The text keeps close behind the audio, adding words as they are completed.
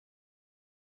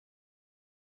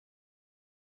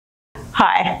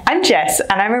Hi, I'm Jess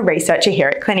and I'm a researcher here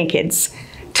at CliniKids.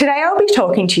 Today I'll be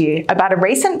talking to you about a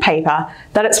recent paper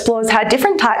that explores how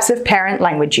different types of parent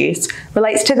language use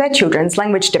relates to their children's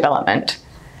language development.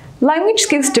 Language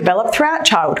skills develop throughout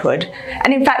childhood,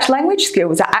 and in fact language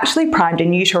skills are actually primed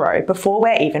in utero before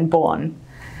we're even born.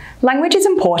 Language is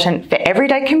important for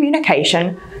everyday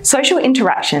communication, social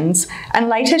interactions, and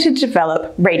later to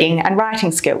develop reading and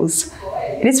writing skills.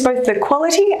 It is both the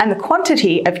quality and the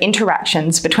quantity of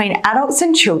interactions between adults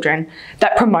and children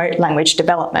that promote language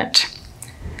development.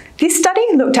 This study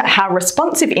looked at how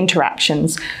responsive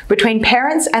interactions between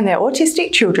parents and their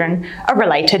autistic children are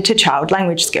related to child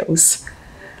language skills.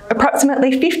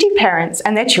 Approximately 50 parents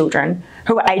and their children,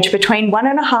 who were aged between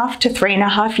 1.5 to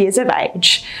 3.5 years of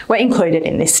age, were included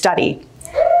in this study.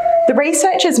 The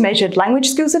researchers measured language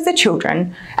skills of the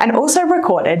children and also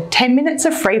recorded 10 minutes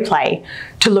of free play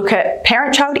to look at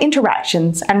parent-child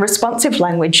interactions and responsive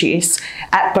language use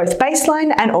at both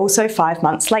baseline and also 5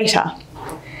 months later.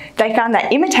 They found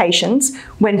that imitations,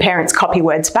 when parents copy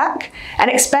words back, and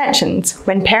expansions,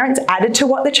 when parents added to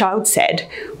what the child said,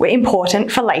 were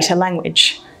important for later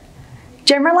language.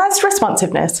 Generalised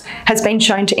responsiveness has been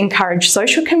shown to encourage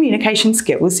social communication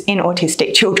skills in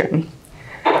autistic children.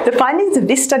 The findings of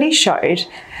this study showed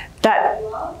that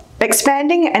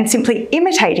expanding and simply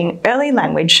imitating early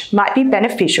language might be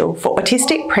beneficial for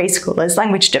autistic preschoolers'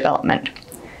 language development.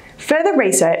 Further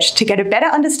research to get a better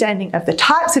understanding of the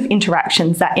types of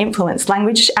interactions that influence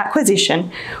language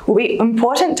acquisition will be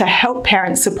important to help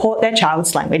parents support their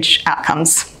child's language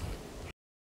outcomes.